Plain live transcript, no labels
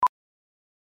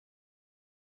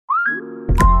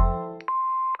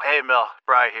Hey, Mel.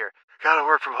 Bri here. Gotta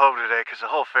work from home today because the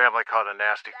whole family caught a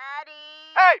nasty. Daddy!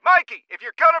 Hey, Mikey! If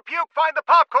you're gonna puke, find the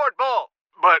popcorn bowl!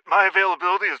 But my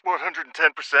availability is 110%.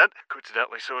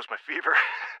 Coincidentally, so is my fever.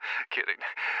 Kidding.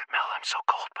 Mel, I'm so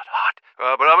cold but hot.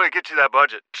 But I'm gonna get you that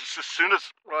budget just as soon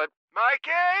as...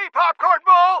 Mikey! Popcorn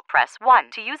bowl! Press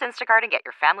 1 to use Instacart and get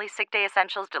your family sick day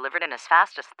essentials delivered in as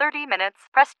fast as 30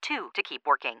 minutes. Press 2 to keep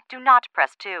working. Do not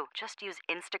press 2. Just use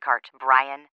Instacart,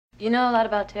 Brian. You know a lot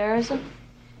about terrorism?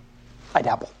 I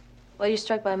dabble. What are you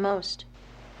struck by most?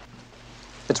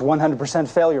 It's 100%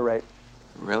 failure rate.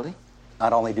 Really?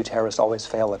 Not only do terrorists always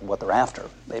fail at what they're after,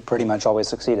 they pretty much always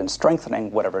succeed in strengthening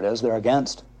whatever it is they're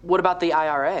against. What about the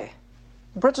IRA?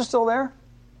 The Brits are still there.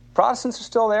 Protestants are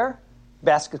still there.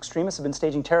 Basque extremists have been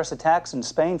staging terrorist attacks in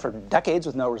Spain for decades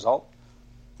with no result.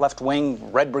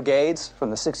 Left-wing Red Brigades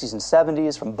from the 60s and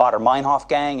 70s, from Baader-Meinhof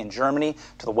gang in Germany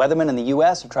to the Weathermen in the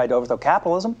U.S. have tried to overthrow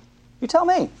capitalism. You tell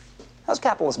me, how's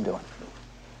capitalism doing?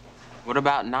 What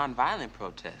about nonviolent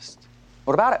protests?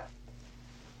 What about it?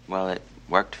 Well, it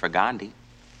worked for Gandhi.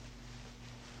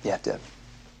 Yeah, it did.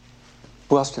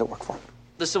 Who else did it work for?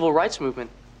 The civil rights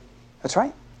movement. That's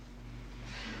right.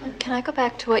 Can I go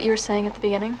back to what you were saying at the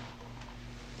beginning?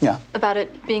 Yeah. About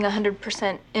it being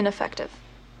 100% ineffective.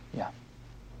 Yeah.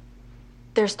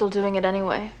 They're still doing it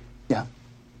anyway. Yeah.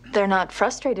 They're not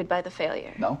frustrated by the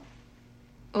failure. No?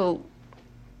 Well,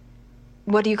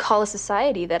 what do you call a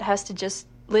society that has to just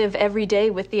live every day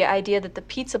with the idea that the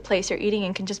pizza place you're eating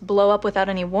in can just blow up without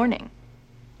any warning?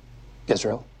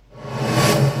 Israel.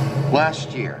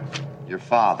 Last year, your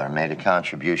father made a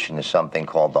contribution to something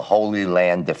called the Holy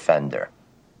Land Defender.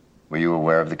 Were you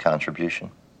aware of the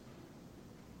contribution?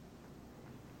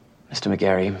 Mr.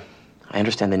 McGarry, I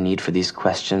understand the need for these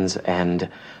questions, and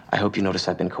I hope you notice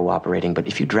I've been cooperating, but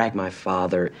if you drag my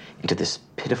father into this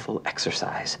pitiful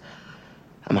exercise,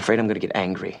 I'm afraid I'm going to get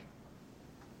angry.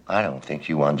 I don't think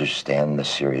you understand the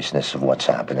seriousness of what's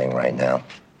happening right now.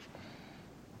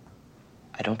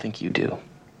 I don't think you do.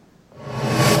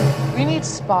 We need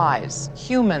spies,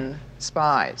 human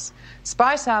spies.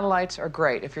 Spy satellites are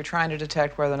great if you're trying to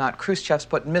detect whether or not Khrushchev's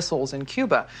put missiles in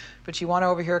Cuba. But you want to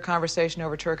overhear a conversation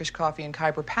over Turkish coffee in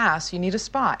Khyber Pass, you need a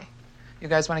spy. You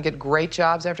guys want to get great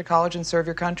jobs after college and serve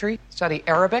your country? Study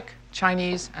Arabic,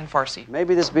 Chinese, and Farsi.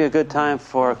 Maybe this would be a good time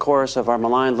for a chorus of our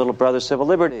maligned little brother civil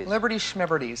liberties. Liberty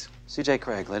schmibberties. C.J.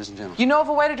 Craig, ladies and gentlemen. You know of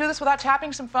a way to do this without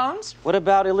tapping some phones? What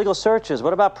about illegal searches?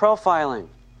 What about profiling?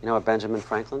 You know what Benjamin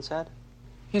Franklin said?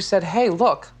 He said, hey,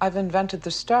 look, I've invented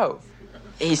the stove.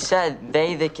 He said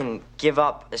they can give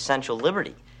up essential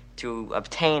liberty to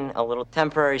obtain a little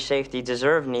temporary safety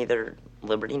deserve neither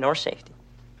liberty nor safety.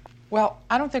 Well,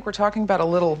 I don't think we're talking about a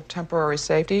little temporary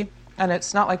safety, and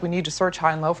it's not like we need to search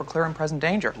high and low for clear and present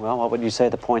danger. Well, what would you say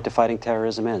the point of fighting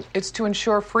terrorism is? It's to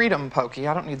ensure freedom, Pokey.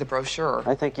 I don't need the brochure.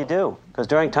 I think you do, because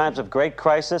during times of great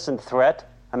crisis and threat,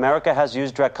 America has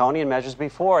used draconian measures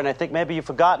before, and I think maybe you've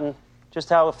forgotten just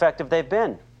how effective they've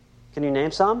been. Can you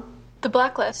name some? The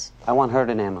blacklist. I want her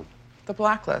to name them. The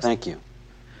blacklist. Thank you.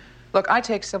 Look, I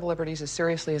take civil liberties as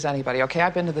seriously as anybody, okay?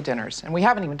 I've been to the dinners, and we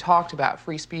haven't even talked about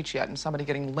free speech yet and somebody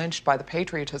getting lynched by the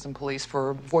patriotism police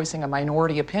for voicing a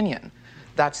minority opinion.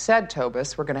 That said,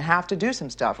 Tobis, we're going to have to do some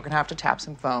stuff. We're going to have to tap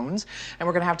some phones, and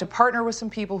we're going to have to partner with some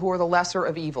people who are the lesser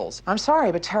of evils. I'm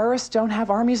sorry, but terrorists don't have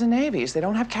armies and navies. They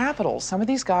don't have capitals. Some of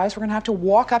these guys, we're going to have to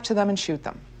walk up to them and shoot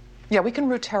them. Yeah, we can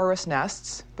root terrorist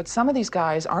nests, but some of these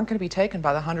guys aren't going to be taken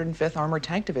by the 105th Armored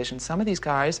Tank Division. Some of these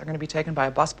guys are going to be taken by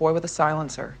a busboy with a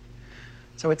silencer.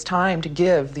 So it's time to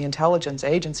give the intelligence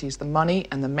agencies the money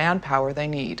and the manpower they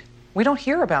need. We don't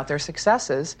hear about their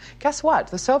successes. Guess what?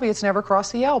 The Soviets never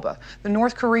crossed the Elbe. The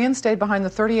North Koreans stayed behind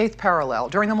the 38th parallel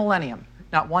during the millennium.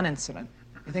 Not one incident.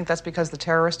 You think that's because the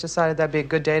terrorists decided that'd be a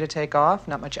good day to take off?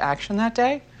 Not much action that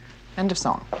day? End of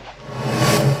song.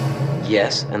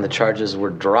 Yes, and the charges were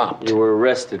dropped. You were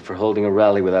arrested for holding a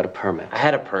rally without a permit. I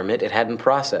had a permit, it hadn't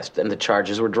processed, and the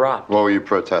charges were dropped. What were you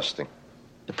protesting?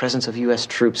 The presence of U.S.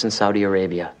 troops in Saudi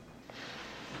Arabia.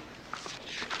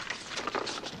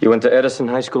 You went to Edison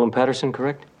High School in Patterson,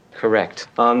 correct? Correct.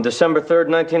 On December 3rd,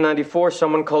 1994,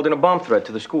 someone called in a bomb threat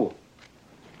to the school.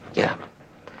 Yeah.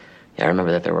 Yeah, I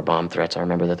remember that there were bomb threats. I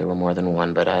remember that there were more than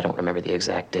one, but I don't remember the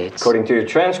exact dates. According to your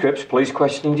transcripts, police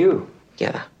questioned you.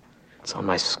 Yeah. It's on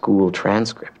my school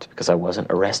transcript because I wasn't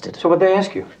arrested. So what'd they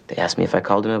ask you? They asked me if I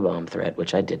called in a bomb threat,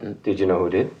 which I didn't. Did you know who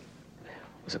did?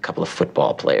 It was a couple of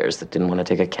football players that didn't want to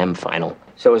take a chem final.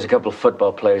 So it was a couple of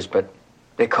football players, but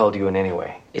they called you in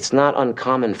anyway. It's not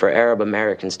uncommon for Arab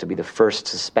Americans to be the first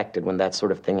suspected when that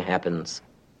sort of thing happens.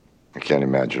 I can't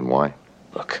imagine why.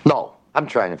 Look. No, I'm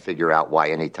trying to figure out why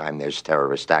anytime there's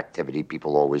terrorist activity,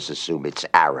 people always assume it's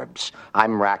Arabs.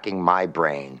 I'm racking my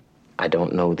brain. I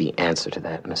don't know the answer to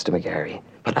that, Mr. McGarry,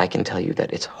 but I can tell you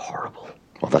that it's horrible.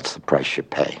 Well, that's the price you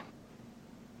pay.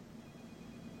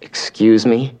 Excuse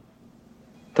me?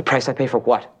 The price I pay for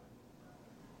what?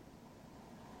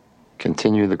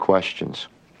 Continue the questions.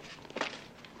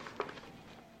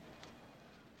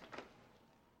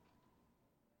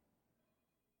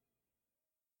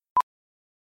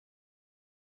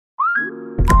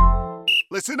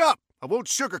 Listen up. I won't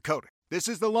sugarcoat it. This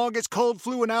is the longest cold,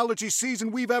 flu, and allergy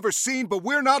season we've ever seen, but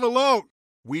we're not alone.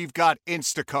 We've got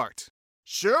Instacart.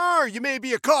 Sure, you may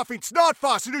be a coughing snot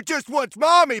faucet who just wants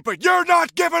mommy, but you're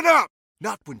not giving up!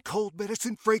 Not when cold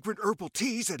medicine, fragrant herbal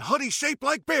teas, and honey shaped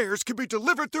like bears can be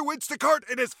delivered through Instacart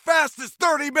in as fast as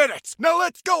 30 minutes. Now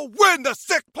let's go win the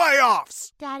sick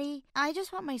playoffs! Daddy, I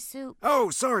just want my soup. Oh,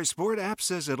 sorry, Sport. App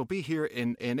says it'll be here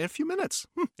in a few minutes.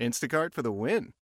 Instacart for the win.